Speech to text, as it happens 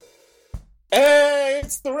Hey,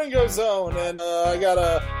 it's the Ringo Zone, and I got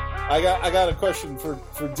a question for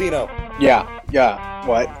Dino. Yeah.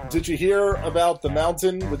 What? Did you hear about the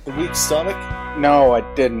mountain with the weak stomach? No, I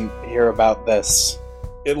didn't hear about this.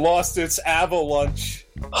 It lost its avalanche.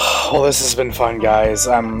 Well, this has been fun, guys.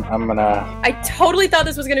 I'm gonna. I totally thought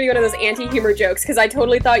this was gonna be one of those anti-humor jokes because I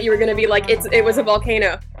totally thought you were gonna be like, it was a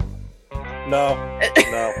volcano. No.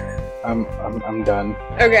 I'm done.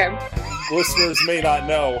 Okay. Listeners may not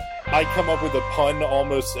know, I come up with a pun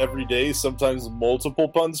almost every day, sometimes multiple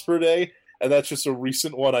puns per day, and that's just a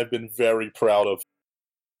recent one I've been very proud of.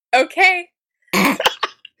 Okay.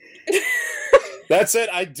 That's it.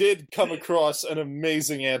 I did come across an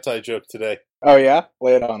amazing anti-joke today. Oh yeah?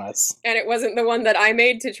 Lay it on us. And it wasn't the one that I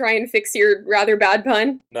made to try and fix your rather bad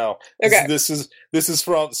pun? No. Okay. This is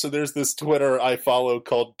from, so there's this Twitter I follow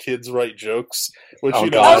called Kids Write Jokes, which, Oh,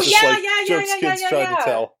 you know, gosh. is just jokes kids try to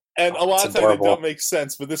tell. And a lot of times they don't make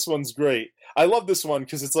sense, but this one's great. I love this one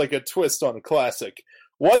because it's like a twist on a classic.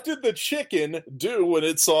 What did the chicken do when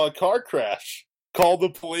it saw a car crash? Call the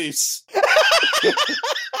police.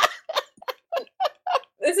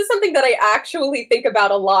 This is something that I actually think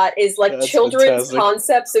about a lot, is like That's children's fantastic.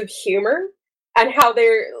 concepts of humor and how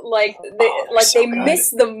they're like they good.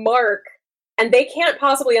 miss the mark and they can't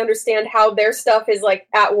possibly understand how their stuff is like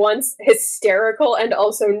at once hysterical and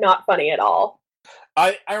also not funny at all.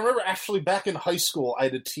 I remember actually back in high school, I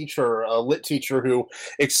had a teacher, a lit teacher, who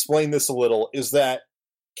explained this a little, is that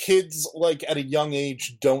kids, like, at a young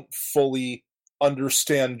age don't fully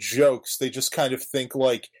understand jokes. They just kind of think,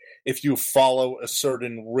 like, if you follow a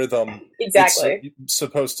certain rhythm, Exactly. it's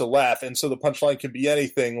supposed to laugh. And so the punchline can be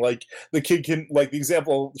anything. Like, the kid can, like, the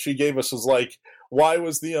example she gave us was like, why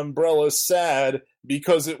was the umbrella sad?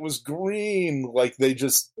 Because it was green. Like, they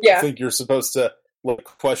just think you're supposed to, like,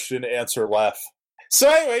 question, answer, laugh. So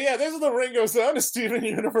anyway, yeah, this is the Ringo Zone, a Steven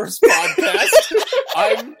Universe podcast.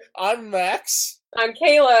 I'm Max. I'm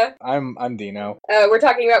Kayla. I'm Dino. We're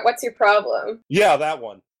talking about What's Your Problem? Yeah, that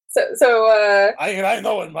one. So I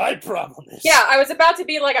know what my problem is. yeah, I was about to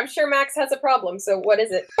be like, I'm sure Max has a problem, so what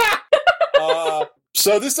is it?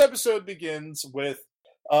 So this episode begins with,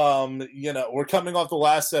 we're coming off the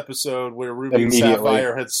last episode where Ruby and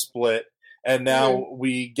Sapphire had split, and now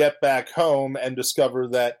we get back home and discover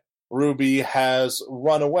that Ruby has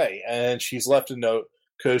run away, and she's left a note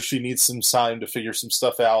because she needs some time to figure some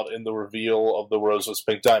stuff out in the reveal of the Rose was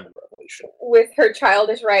Pink Diamond revelation. With her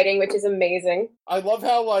childish writing, which is amazing. I love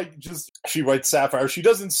how, like, just she writes Sapphire. She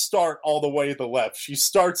doesn't start all the way to the left. She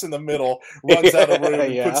starts in the middle, runs out of room,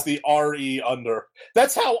 and puts the R-E under.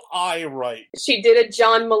 That's how I write. She did a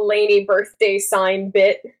John Mulaney birthday sign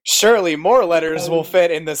bit. Surely more letters will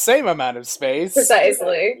fit in the same amount of space.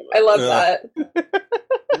 Precisely. I love that.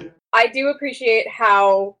 I do appreciate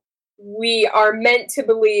how we are meant to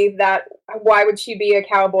believe that why would she be a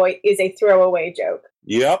cowboy is a throwaway joke.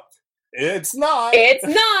 Yep. It's not. It's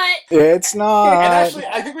not. It's not. And actually,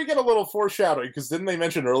 I think we get a little foreshadowing, because didn't they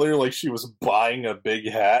mention earlier, like, she was buying a big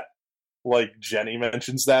hat? Like, Jenny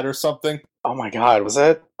mentions that or something? Oh my god, was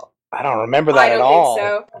it? I don't remember that at all. I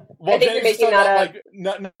don't think so. Well, I think you're making that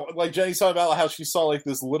up. Like, Jenny's talking about how she saw, like,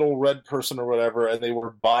 this little red person or whatever, and they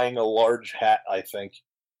were buying a large hat, I think.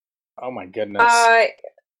 Oh my goodness.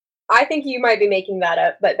 I think you might be making that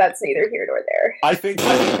up, but that's neither here nor there. I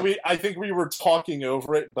think we were talking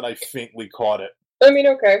over it, but I faintly caught it. I mean,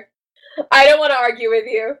 okay. I don't want to argue with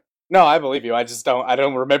you. No, I believe you. I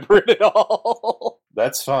don't remember it at all.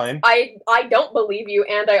 That's fine. I don't believe you,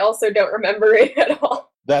 and I also don't remember it at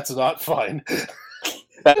all. That's not fine.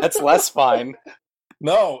 That's less fine.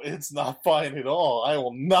 No, it's not fine at all. I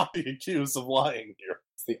will not be accused of lying here.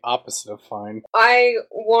 It's the opposite of fine. I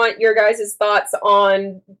want your guys' thoughts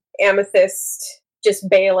on Amethyst just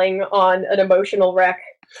bailing on an emotional wreck.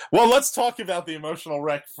 Well, let's talk about the emotional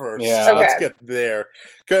wreck first. Yeah. So let's get there.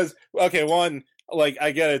 Because, okay, one, like,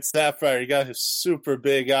 I get it, Sapphire, you got his super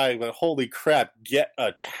big eye, but holy crap, get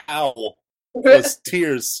a towel. Those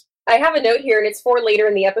tears. I have a note here, and it's for later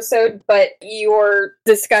in the episode, but your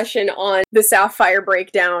discussion on the Sapphire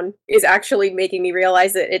breakdown is actually making me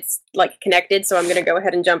realize that it's, like, connected, so I'm going to go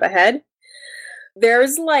ahead and jump ahead.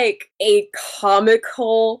 There's, like, a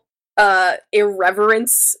comical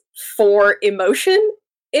irreverence for emotion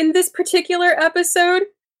in this particular episode.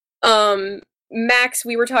 Max,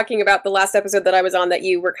 we were talking about the last episode that I was on that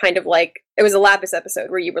you were kind of like, it was a Lapis episode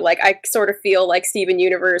where you were like, I sort of feel like Steven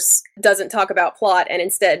Universe doesn't talk about plot and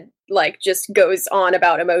instead, like, just goes on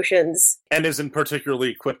about emotions. And isn't particularly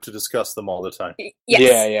equipped to discuss them all the time.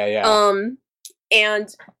 Yes. Yeah.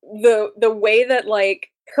 And the way that, like,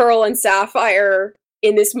 Pearl and Sapphire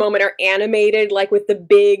in this moment are animated, like with the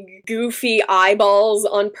big goofy eyeballs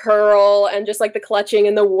on Pearl and just like the clutching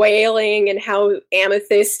and the wailing, and how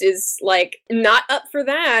Amethyst is like not up for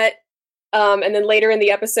that. And then later in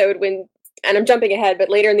the episode and I'm jumping ahead, but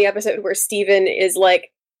later in the episode where Steven is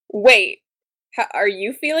like, wait, are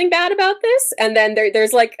you feeling bad about this? And then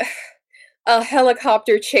there's like a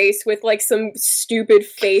helicopter chase with like some stupid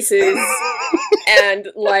faces and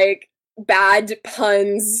like bad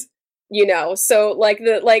puns, so like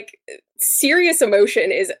the like serious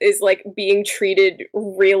emotion is like being treated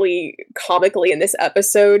really comically in this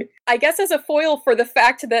episode, I guess, as a foil for the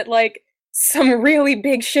fact that like some really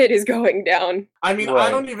big shit is going down. I mean, right.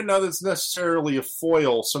 I don't even know that's necessarily a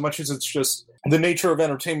foil so much as it's just the nature of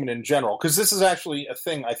entertainment in general, because this is actually a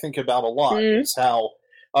thing I think about a lot, is how,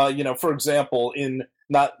 for example, in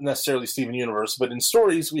not necessarily Steven Universe, but in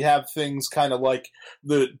stories, we have things kind of like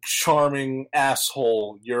the charming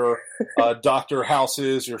asshole, your Dr.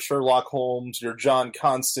 Houses, your Sherlock Holmes, your John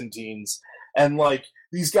Constantines, and like,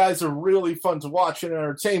 these guys are really fun to watch in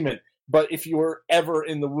entertainment. But if you were ever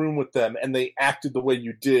in the room with them and they acted the way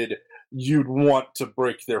you did, you'd want to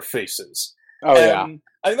break their faces. Oh, yeah.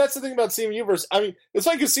 I mean, that's the thing about Steven Universe. I mean, it's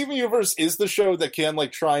like Steven Universe is the show that can,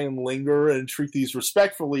 like, try and linger and treat these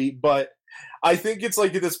respectfully, but I think it's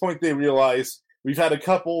like at this point they realize we've had a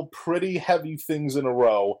couple pretty heavy things in a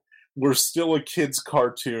row. We're still a kid's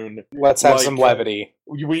cartoon. Let's have some levity.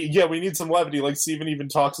 We need some levity. Like, Steven even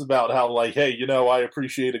talks about how, like, hey, I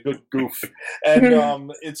appreciate a good goof.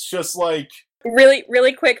 And it's just like... Really,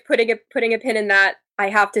 really quick, putting a pin in that, I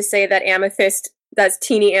have to say that Amethyst, that's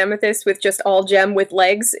teeny Amethyst with just all gem with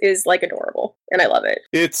legs, is, like, adorable. And I love it.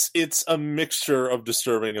 It's a mixture of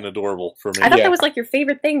disturbing and adorable for me. I thought that was, like, your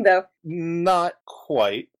favorite thing, though. Not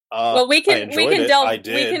quite. Well, we can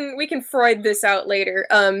Freud this out later.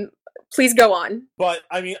 Please go on. But,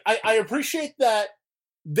 I mean, I appreciate that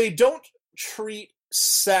they don't treat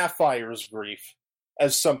Sapphire's grief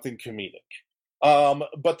as something comedic.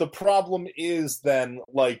 But the problem is then,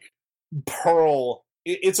 like, Pearl,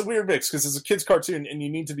 it's a weird mix, because it's a kid's cartoon, and you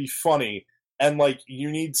need to be funny, and, like,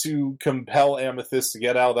 you need to compel Amethyst to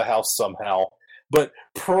get out of the house somehow. But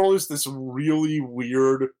Pearl is this really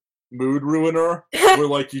weird mood ruiner where,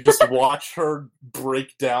 like, you just watch her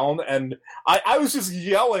break down, and I was just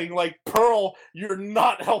yelling, like, Pearl, you're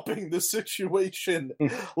not helping the situation.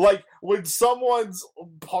 Like, when someone's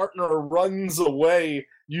partner runs away,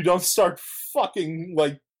 you don't start fucking,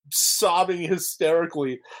 like, sobbing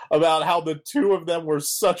hysterically about how the two of them were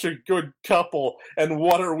such a good couple, and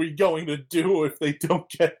what are we going to do if they don't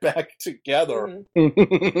get back together?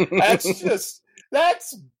 That's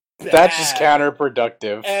That's just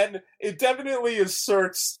counterproductive. And it definitely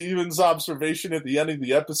asserts Steven's observation at the end of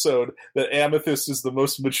the episode that Amethyst is the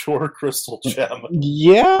most mature crystal gem.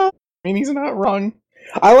 Yeah, I mean, he's not wrong.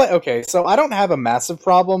 So I don't have a massive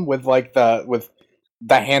problem with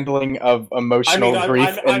the handling of emotional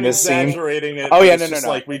grief in this scene. I'm exaggerating it. Oh yeah, no.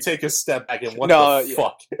 Like, we take a step back and what the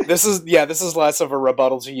fuck? This is less of a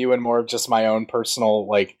rebuttal to you and more of just my own personal,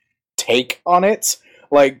 like, take on it.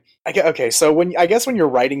 Like, so when you're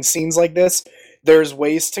writing scenes like this, there's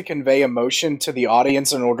ways to convey emotion to the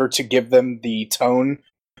audience in order to give them the tone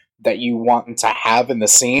that you want them to have in the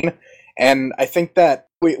scene. And I think that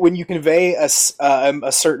when you convey a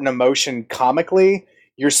certain emotion comically,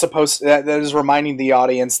 you're supposed that is reminding the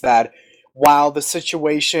audience that while the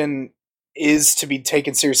situation is to be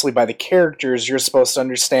taken seriously by the characters, you're supposed to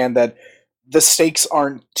understand that the stakes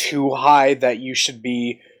aren't too high that you should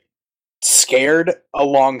be scared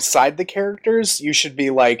alongside the characters. You should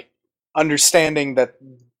be, like, understanding that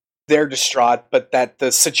they're distraught, but that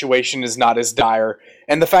the situation is not as dire.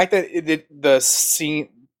 And the fact that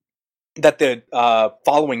the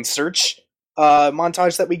following search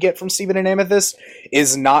montage that we get from Steven and Amethyst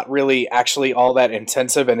is not really actually all that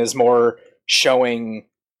intensive and is more showing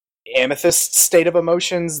Amethyst's state of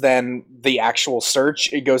emotions than the actual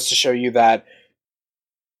search. It goes to show you that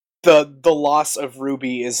the loss of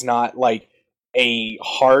Ruby is not, like, a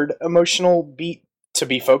hard emotional beat to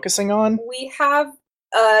be focusing on. We have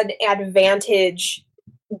an advantage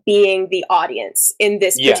being the audience in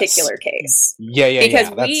this particular case. Yeah.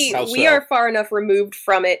 Because we are far enough removed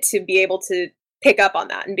from it to be able to pick up on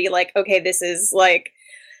that and be like, okay, this is like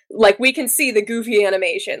we can see the goofy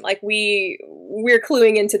animation. Like, we're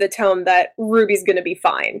cluing into the tone that Ruby's gonna be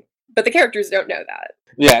fine. But the characters don't know that.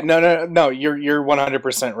 Yeah, no, you're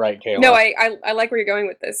 100% right, Kayla. No, I like where you're going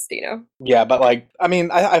with this, Dino. Yeah, but, like, I mean,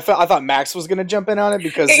 I thought Max was going to jump in on it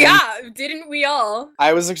because... Yeah, didn't we all?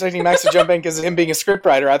 I was expecting Max to jump in because of him being a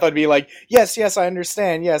scriptwriter. I thought it'd be like, yes, I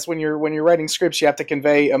understand. Yes, when you're writing scripts, you have to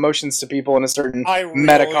convey emotions to people in a certain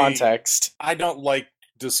meta context. I don't like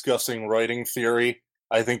discussing writing theory.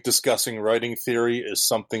 I think discussing writing theory is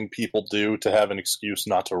something people do to have an excuse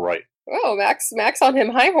not to write. Oh, Max on him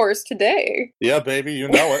high horse today. Yeah, baby, you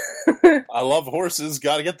know it. I love horses.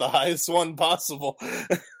 Got to get the highest one possible.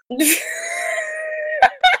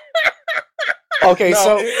 Okay, no,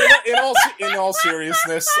 so in all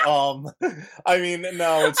seriousness, I mean,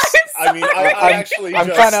 no, it's. I'm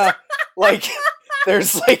kind of like,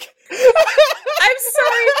 there's like. I'm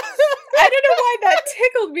sorry. I don't know why that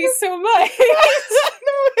tickled me so much.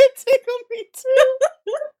 No, it tickled me too.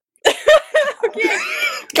 Okay,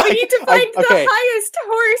 we need to find the highest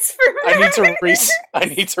horse for Max. I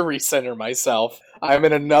need to recenter myself. I'm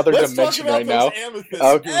in another dimension right now.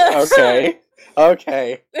 Okay.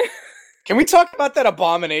 Okay. Can we talk about that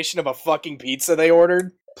abomination of a fucking pizza they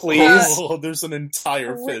ordered? Please. There's an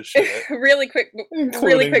entire fish in it. Really quick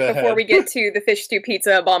before we get to the fish stew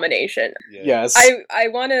pizza abomination. Yes. I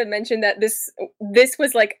want to mention that this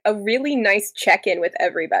was like a really nice check-in with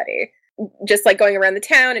everybody. Just like going around the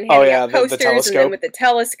town and handing out posters and then with the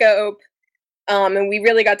telescope. And we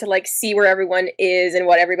really got to like see where everyone is and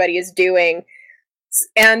what everybody is doing.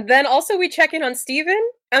 And then also we check in on Steven,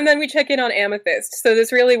 and then we check in on Amethyst. So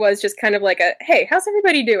this really was just kind of like a, hey, how's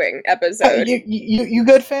everybody doing episode. You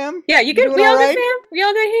good, fam? Yeah, you good? We all good, fam? We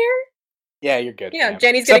all good here? Yeah, you're good. Yeah, fam.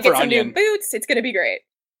 Jenny's gonna get some new boots. It's gonna be great.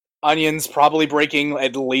 Onion's probably breaking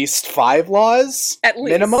at least 5 laws. At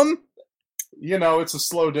least. Minimum. You know, it's a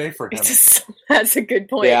slow day for him. That's a good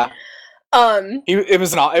point. Yeah. It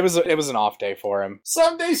was an off day for him.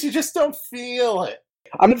 Some days you just don't feel it.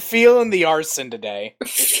 I'm feeling the arson today.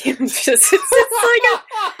 It's like is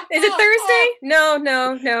it Thursday? No,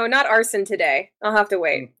 not arson today. I'll have to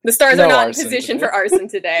wait. The stars are not in position for arson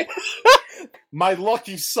today. My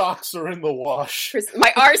lucky socks are in the wash.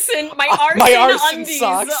 My arson undies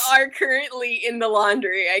socks are currently in the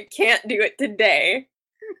laundry. I can't do it today.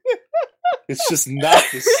 It's just not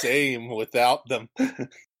the same without them.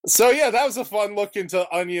 So yeah, that was a fun look into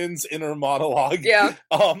Onion's inner monologue. Yeah.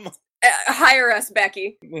 Hire us,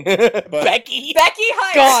 Becky. Becky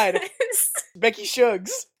hire God. us. Becky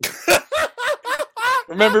Suggs.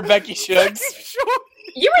 Remember Becky Suggs?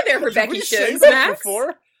 You were there for Becky Suggs, Max.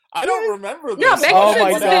 Before? I don't remember this. No, Becky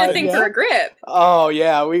Suggs did a thing for a grip. Oh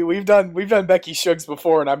yeah, we've done Becky Suggs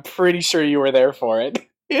before, and I'm pretty sure you were there for it.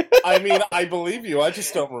 I mean, I believe you. I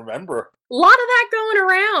just don't remember. A lot of that going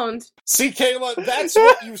around. See, Kayla, that's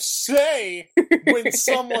what you say when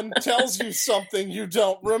someone tells you something you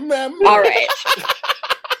don't remember. All right.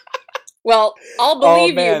 Well, I'll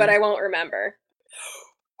believe you, but I won't remember.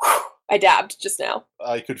 I dabbed just now.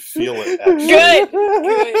 I could feel it, actually.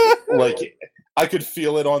 Good. Like, I could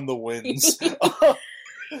feel it on the winds.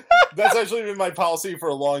 That's actually been my policy for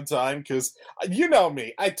a long time, because you know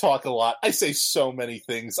me, I talk a lot. I say so many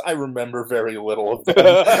things. I remember very little of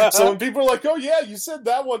them. So when people are like, oh yeah, you said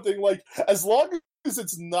that one thing, like, as long as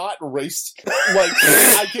it's not race, like,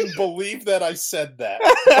 I can believe that I said that.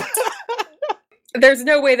 There's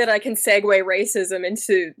no way that I can segue racism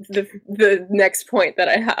into the next point that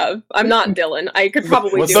I have. I'm not Dylan. I could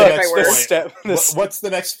probably do it if I were. What's the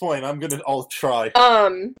next point? I'll try.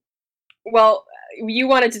 Well, you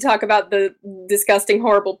wanted to talk about the disgusting,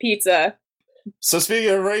 horrible pizza. So speaking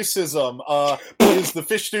of racism, is the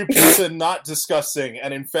fish stew pizza not disgusting?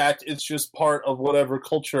 And in fact, it's just part of whatever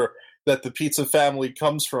culture that the pizza family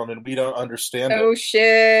comes from, and we don't understand it. Oh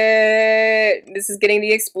shit! This is getting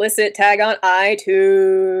the explicit tag on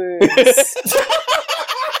iTunes.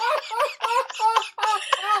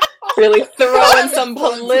 Really throwing some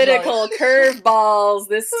political curveballs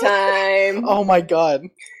this time. Oh my god,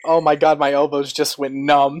 my elbows just went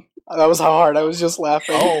numb. That was hard. I was just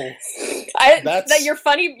laughing. Oh, that your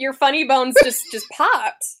funny bones just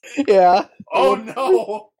popped. Yeah. Oh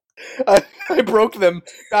no. I broke them.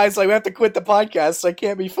 Guys, we have to quit the podcast. I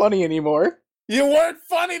can't be funny anymore. You weren't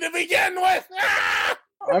funny to begin with! Ah!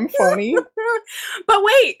 I'm funny. But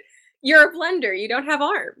wait, you're a blender. You don't have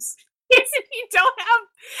arms. If you don't have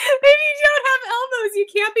elbows, you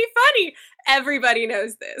can't be funny. Everybody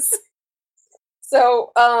knows this.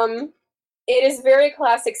 So, it is very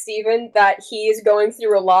classic Steven that he is going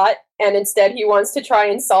through a lot, and instead he wants to try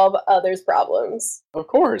and solve others' problems. Of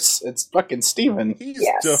course, it's fucking Steven. He's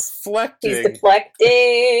deflecting. He's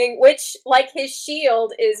deflecting, which, like his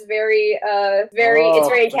shield, is very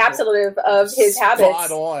encapsulative of his habits.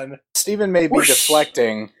 Spot on. Steven may be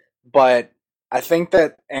deflecting, but I think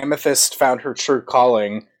that Amethyst found her true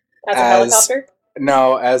calling as a helicopter.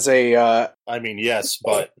 No, as a... I mean, yes,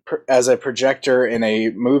 but... as a projector in a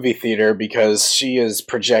movie theater, because she is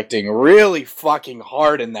projecting really fucking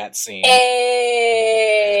hard in that scene. Hey!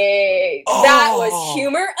 That was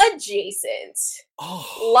humor adjacent. A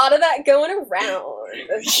lot of that going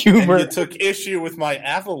around. Humor. And you took issue with my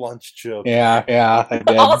avalanche joke. Yeah, I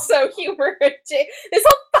did. Also humor adjacent. This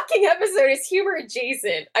whole fucking episode is humor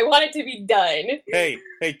adjacent. I want it to be done. Hey,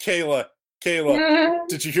 Kayla,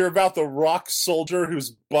 did you hear about the rock soldier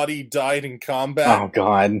whose buddy died in combat? Oh,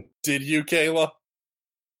 God. Did you, Kayla?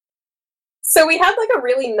 So we had like a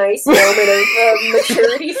really nice moment of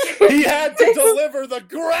maturity. He had to deliver the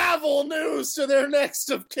gravel news to their next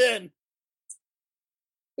of kin.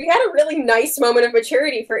 We had a really nice moment of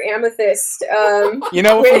maturity for Amethyst. If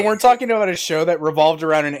we weren't talking about a show that revolved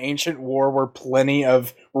around an ancient war where plenty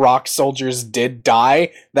of rock soldiers did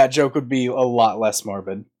die, that joke would be a lot less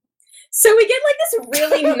morbid. So we get like this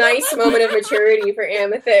really nice moment of maturity for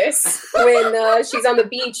Amethyst when she's on the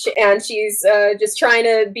beach and she's just trying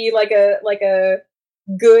to be like a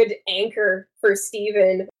good anchor for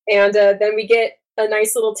Steven. And then we get a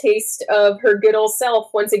nice little taste of her good old self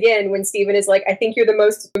once again when Steven is like, I think you're the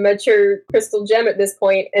most mature crystal gem at this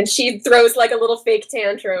point, and she throws like a little fake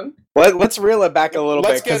tantrum. Let's reel it back a little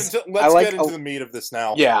bit. Let's get into the meat of this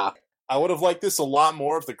now. Yeah. I would have liked this a lot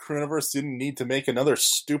more if the Crewniverse didn't need to make another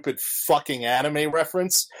stupid fucking anime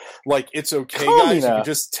reference. Like, it's okay, guys, you can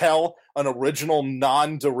just tell an original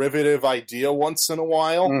non-derivative idea once in a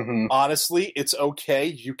while. Mm-hmm. Honestly, it's okay.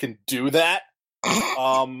 You can do that.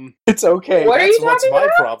 It's okay. What are you What's talking my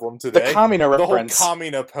about? problem today. The Kamina reference. The whole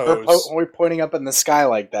Kamina pose. We're pointing up in the sky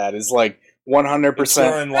like that is like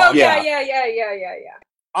 100%. Oh, yeah.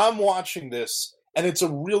 I'm watching this, and it's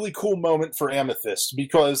a really cool moment for Amethyst,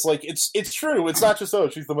 because, like, it's true. It's not just,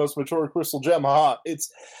 she's the most mature crystal gem, haha.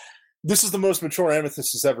 This is the most mature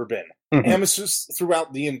Amethyst has ever been. Mm-hmm. Amethyst,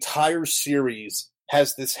 throughout the entire series,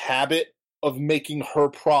 has this habit of making her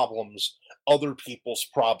problems other people's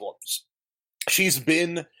problems. She's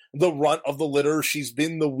been the runt of the litter. She's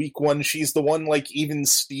been the weak one. She's the one, like, even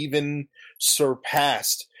Steven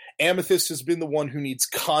surpassed. Amethyst has been the one who needs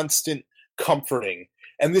constant comforting.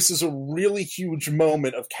 And this is a really huge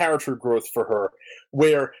moment of character growth for her,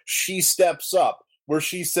 where she steps up, where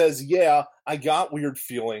she says, yeah, I got weird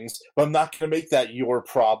feelings, but I'm not going to make that your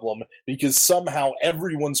problem, because somehow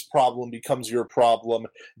everyone's problem becomes your problem.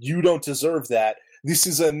 You don't deserve that. This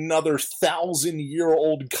is another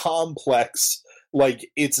 1,000-year-old complex. Like,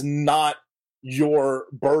 it's not your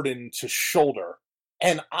burden to shoulder.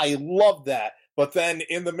 And I love that. But then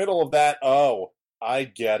in the middle of that, I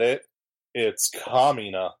get it. It's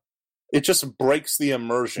Kamina. It just breaks the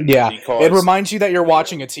immersion. Yeah, because it reminds you that you're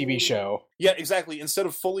watching a TV show. Yeah, exactly. Instead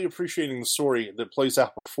of fully appreciating the story that plays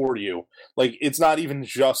out before you, like, it's not even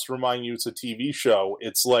just reminding you it's a TV show.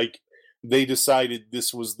 It's like they decided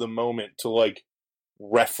this was the moment to, like,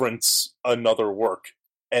 reference another work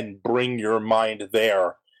and bring your mind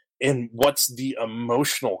there. And what's the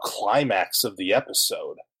emotional climax of the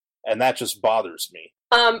episode? And that just bothers me.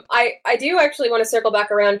 I do actually want to circle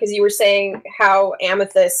back around, because you were saying how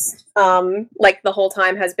Amethyst, like, the whole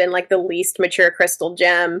time has been, like, the least mature crystal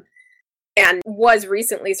gem, and was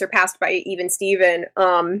recently surpassed by even Steven.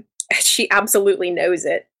 She absolutely knows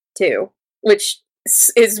it, too, which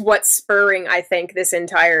is what's spurring, I think, this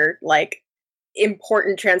entire, like,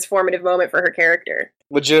 important transformative moment for her character.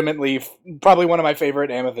 Legitimately, probably one of my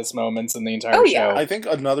favorite Amethyst moments in the entire show. I think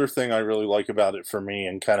another thing I really like about it for me,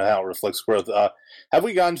 and kind of how it reflects growth, have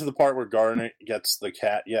we gotten to the part where Garnet gets the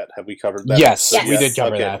cat yet? Have we covered that? Yes. We did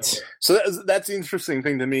cover that. So that's the interesting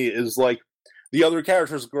thing to me, is, like, the other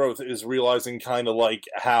character's growth is realizing kind of, like,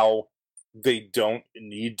 how they don't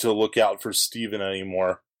need to look out for Steven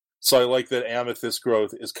anymore. So I like that Amethyst's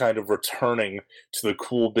growth is kind of returning to the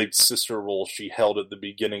cool big sister role she held at the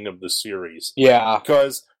beginning of the series. Yeah.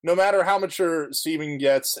 Because no matter how mature Steven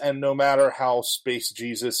gets, and no matter how Space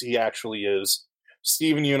Jesus he actually is,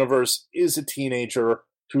 Steven Universe is a teenager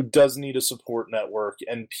who does need a support network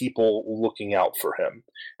and people looking out for him.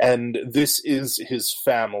 And this is his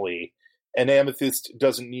family. And Amethyst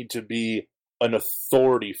doesn't need to be an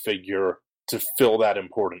authority figure to fill that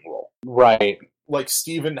important role. Right. Like,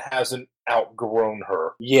 Steven hasn't outgrown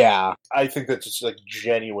her. Yeah. I think that's just, like,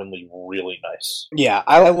 genuinely really nice. Yeah,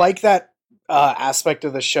 I like that aspect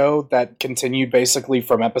of the show that continued basically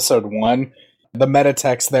from episode 1. The meta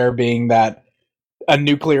text there being that a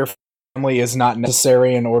nuclear family is not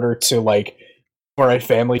necessary in order to, like, for a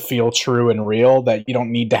family feel true and real, that you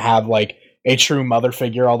don't need to have, like, a true mother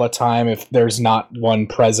figure all the time if there's not one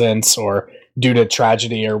present, or due to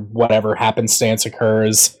tragedy or whatever happenstance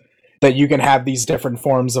occurs, that you can have these different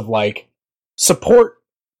forms of, like, support,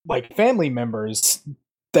 like, family members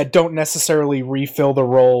that don't necessarily refill the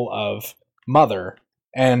role of mother.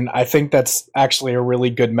 And I think that's actually a really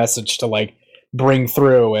good message to, like, bring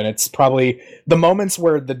through, and it's probably the moments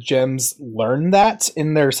where the gems learn that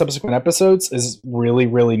in their subsequent episodes is really,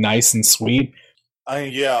 really nice and sweet.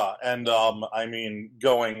 Yeah, and I mean,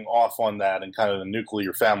 going off on that and kind of the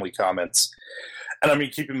nuclear family comments, and I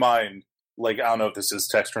mean, keep in mind, like, I don't know if this is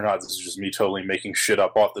text or not, this is just me totally making shit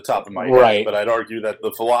up off the top of my head, but I'd argue that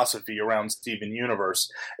the philosophy around Steven Universe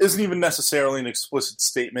isn't even necessarily an explicit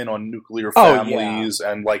statement on nuclear families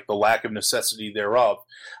and, like, the lack of necessity thereof,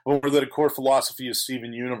 but that a core philosophy of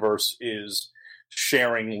Steven Universe is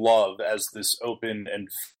sharing love as this open and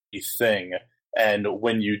free thing, and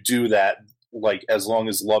when you do that, like, as long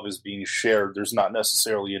as love is being shared, there's not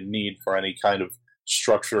necessarily a need for any kind of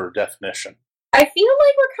structure or definition. I feel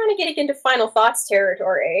like we're kind of getting into final thoughts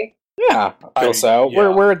territory. Yeah, I feel so. Yeah,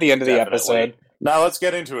 we're at the end of the episode. Now let's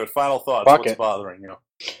get into it. Final thoughts. What's bothering you?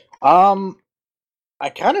 I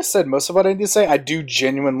kind of said most of what I need to say. I do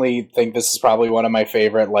genuinely think this is probably one of my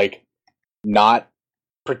favorite, like, not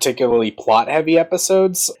particularly plot-heavy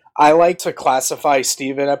episodes. I like to classify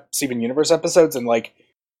Steven Universe episodes in, like,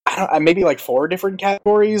 maybe like 4 different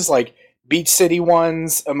categories, like Beach City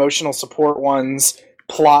ones, emotional support ones,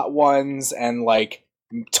 plot ones, and like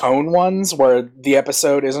tone ones, where the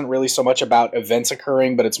episode isn't really so much about events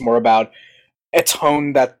occurring, but it's more about a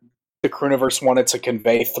tone that the Crooniverse wanted to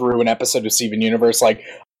convey through an episode of Steven Universe. Like,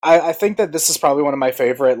 I think that this is probably one of my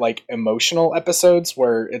favorite, like, emotional episodes,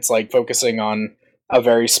 where it's like focusing on a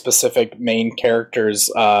very specific main character's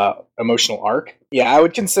emotional arc. Yeah, I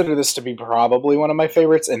would consider this to be probably one of my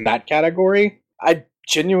favorites in that category. I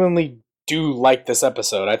genuinely do like this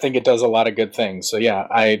episode. I think it does a lot of good things. So yeah,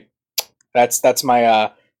 that's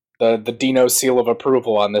my the Dino seal of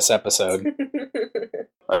approval on this episode.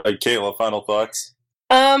 Kayla, final thoughts?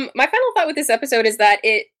 My final thought with this episode is that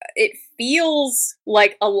it feels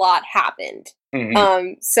like a lot happened.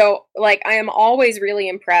 Mm-hmm. So, like, I am always really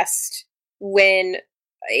impressed when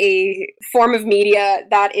a form of media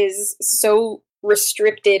that is so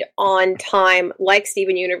restricted on time, like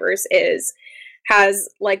Steven Universe has,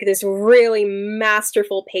 like, this really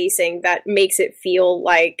masterful pacing that makes it feel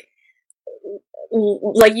like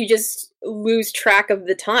you just lose track of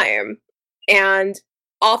the time. And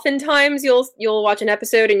oftentimes you'll watch an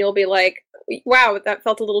episode and you'll be like, wow, that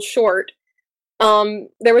felt a little short.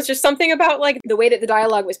 There was just something about, like, the way that the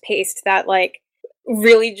dialogue was paced that, like,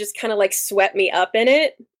 really just kind of, like, swept me up in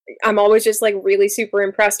it. I'm always just, like, really super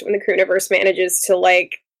impressed when the Crooniverse manages to,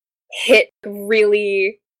 like, hit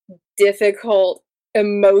really difficult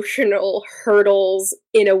emotional hurdles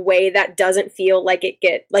in a way that doesn't feel like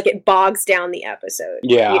it bogs down the episode.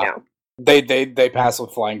 Yeah, you know, they pass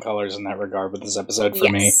with flying colors in that regard with this episode for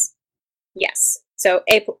me. Yes. So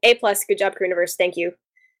A plus. Good job, Crooniverse. Thank you.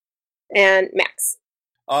 And Max.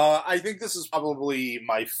 I think this is probably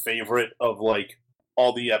my favorite of, like,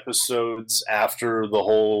 all the episodes after the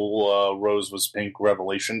whole Rose was Pink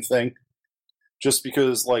revelation thing. Just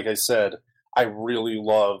because, like I said, I really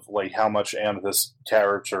love, like, how much Amethyst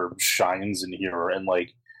character shines in here and,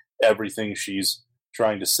 like, everything she's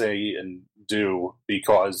trying to say and do,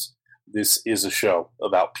 because this is a show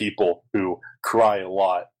about people who cry a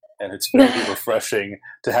lot, and it's very refreshing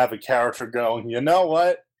to have a character going, you know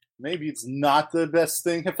what? Maybe it's not the best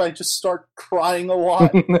thing if I just start crying a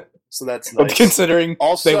lot. So that's nice. Considering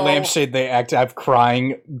also, they lampshade they act have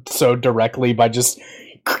crying so directly by just...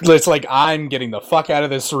 It's like, I'm getting the fuck out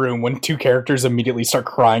of this room when 2 characters immediately start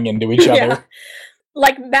crying into each other.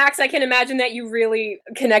 Like, Max, I can imagine that you really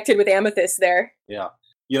connected with Amethyst there. Yeah.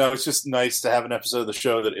 You know, it's just nice to have an episode of the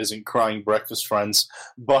show that isn't crying breakfast friends.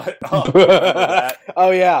 But, that,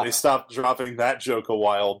 oh yeah. They stopped dropping that joke a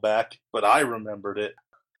while back, but I remembered it.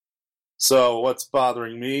 So, what's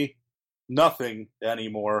bothering me? Nothing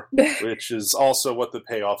anymore, which is also what the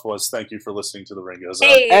payoff was. Thank you for listening to The Ring Goes On.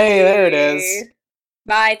 Hey, there it is.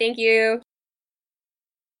 Bye, thank you.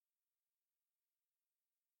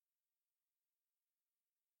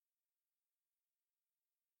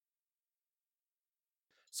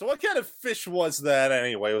 So what kind of fish was that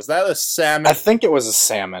anyway? Was that a salmon? I think it was a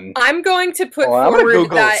salmon. I'm going to put forward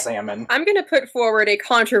that salmon. I'm going to put forward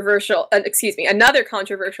another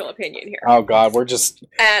controversial opinion here. Oh god, we're just...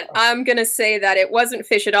 And I'm going to say that it wasn't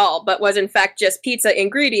fish at all, but was in fact just pizza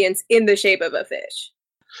ingredients in the shape of a fish.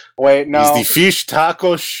 Wait, no. Is the fish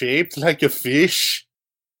taco shaped like a fish?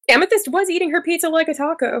 Amethyst was eating her pizza like a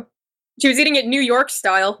taco. She was eating it New York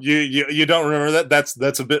style. You don't remember that?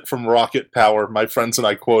 That's a bit from Rocket Power. My friends and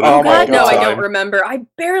I quoted. Oh god, no, I don't remember. I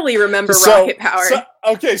barely remember Rocket Power.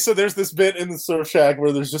 So there's this bit in the Surf Shack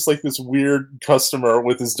where there's just like this weird customer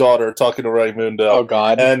with his daughter talking to Raymundo. Oh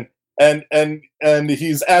god. And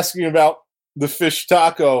he's asking about the fish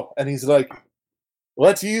taco, and he's like,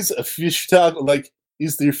 let's use a fish taco. Like,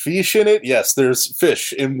 is there fish in it? Yes, there's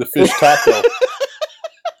fish in the fish taco.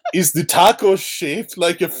 Is the taco shaped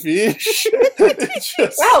like a fish?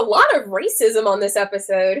 Wow, a lot of racism on this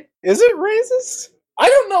episode. Is it racist? I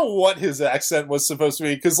don't know what his accent was supposed to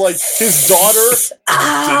be, because, like, his daughter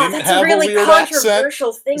didn't have a really weird controversial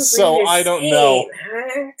accent, thing for so you to I don't say, know.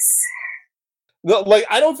 Max. Like,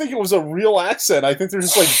 I don't think it was a real accent. I think they're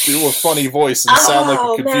just, like, do a funny voice and sound like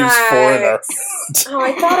a confused foreigner. Oh,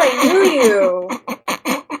 I thought I knew you.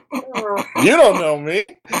 Oh. You don't know me.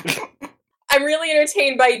 I'm really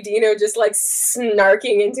entertained by Dino just, like,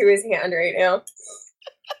 snarking into his hand right now.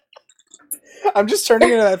 I'm just turning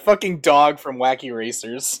into that fucking dog from Wacky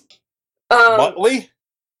Racers. Muttley?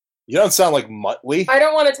 You don't sound like Muttley. I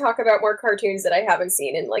don't want to talk about more cartoons that I haven't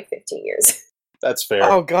seen in, like, 15 years. That's fair.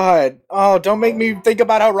 Oh, God. Oh, don't make me think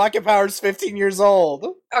about how Rocket Power's 15 years old.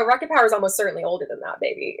 Oh, Rocket Power's almost certainly older than that,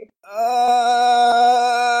 baby.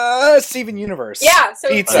 Steven Universe. Yeah, so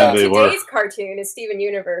Pizza. today's cartoon is Steven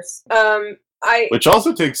Universe. Which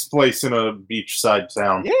also takes place in a beachside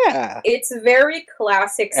town. Yeah. It's very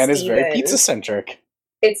classic And Steven. it's very pizza-centric.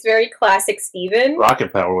 It's very classic Steven.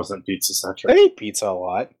 Rocket Power wasn't pizza-centric. They eat pizza a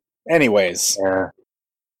lot. Anyways. Yeah.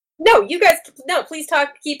 No, you guys, no, please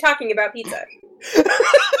keep talking about pizza.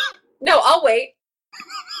 No, I'll wait.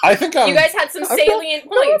 I think you guys had some salient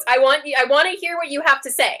points. I want to hear what you have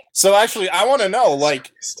to say. So actually, I want to know,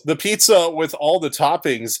 like, the pizza with all the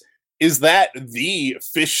toppings, is that the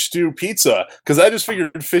fish stew pizza? Because I just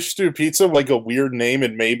figured fish stew pizza, like a weird name,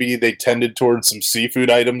 and maybe they tended towards some seafood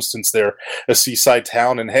items since they're a seaside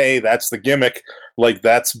town, and hey, that's the gimmick. Like,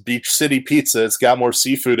 that's Beach City Pizza. It's got more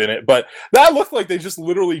seafood in it. But that looked like they just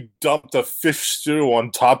literally dumped a fish stew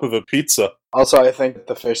on top of a pizza. Also, I think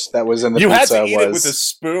the fish that was in the pizza was had to eat it with a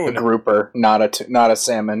spoon. A grouper, not a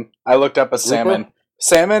salmon. I looked up a salmon.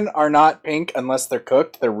 Salmon are not pink unless they're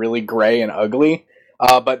cooked. They're really gray and ugly.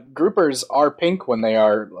 But groupers are pink when they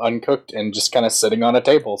are uncooked and just kind of sitting on a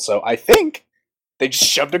table. So I think they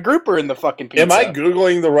just shoved a grouper in the fucking pizza. Am I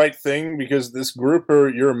Googling the right thing? Because this grouper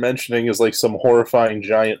you're mentioning is like some horrifying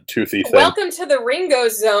giant toothy thing. Welcome to the Ringo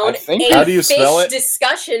Zone, How do you spell it?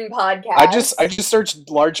 Discussion podcast. I just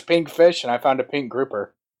searched large pink fish and I found a pink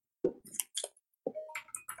grouper.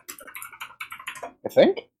 I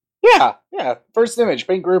think? Yeah. First image,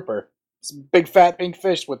 pink grouper. It's a big fat pink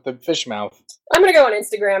fish with the fish mouth. I'm gonna go on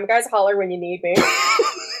Instagram. Guys, holler when you need me.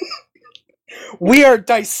 We are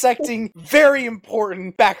dissecting very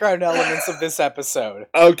important background elements of this episode.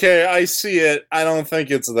 Okay, I see it. I don't think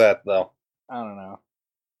it's that, though. I don't know.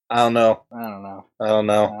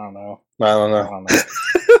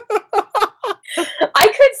 I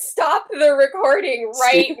could stop the recording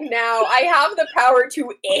right now. I have the power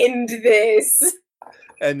to end this.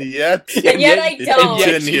 And yet I don't.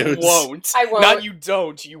 And yet you won't. I won't. Not you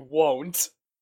don't, you won't.